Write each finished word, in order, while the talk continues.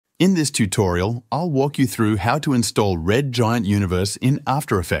In this tutorial, I'll walk you through how to install Red Giant Universe in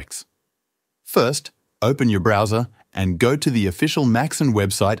After Effects. First, open your browser and go to the official Maxon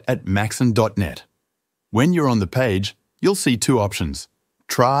website at maxon.net. When you're on the page, you'll see two options: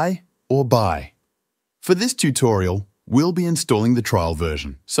 Try or Buy. For this tutorial, we'll be installing the trial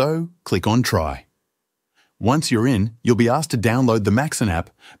version, so click on Try. Once you're in, you'll be asked to download the Maxon app,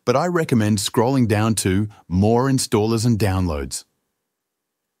 but I recommend scrolling down to More Installers and Downloads.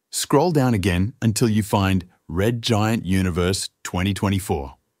 Scroll down again until you find Red Giant Universe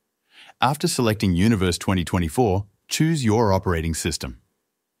 2024. After selecting Universe 2024, choose your operating system.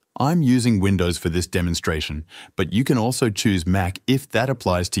 I'm using Windows for this demonstration, but you can also choose Mac if that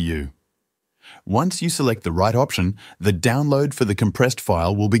applies to you. Once you select the right option, the download for the compressed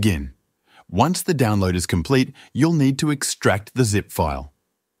file will begin. Once the download is complete, you'll need to extract the zip file.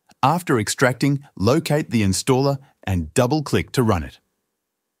 After extracting, locate the installer and double-click to run it.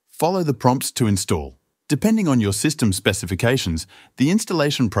 Follow the prompts to install. Depending on your system specifications, the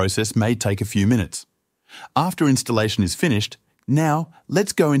installation process may take a few minutes. After installation is finished, now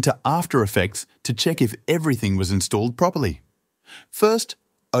let's go into After Effects to check if everything was installed properly. First,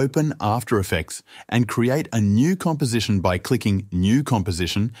 open After Effects and create a new composition by clicking New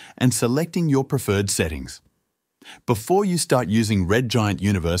Composition and selecting your preferred settings. Before you start using Red Giant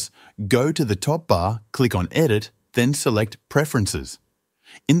Universe, go to the top bar, click on Edit, then select Preferences.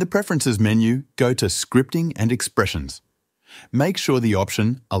 In the Preferences menu, go to Scripting and Expressions. Make sure the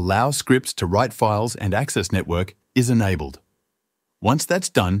option Allow Scripts to Write Files and Access Network is enabled. Once that's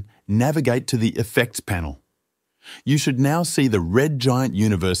done, navigate to the Effects panel. You should now see the Red Giant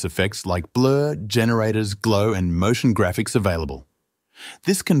Universe effects like blur, generators, glow, and motion graphics available.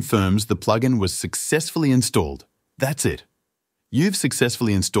 This confirms the plugin was successfully installed. That's it. You've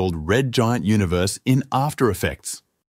successfully installed Red Giant Universe in After Effects.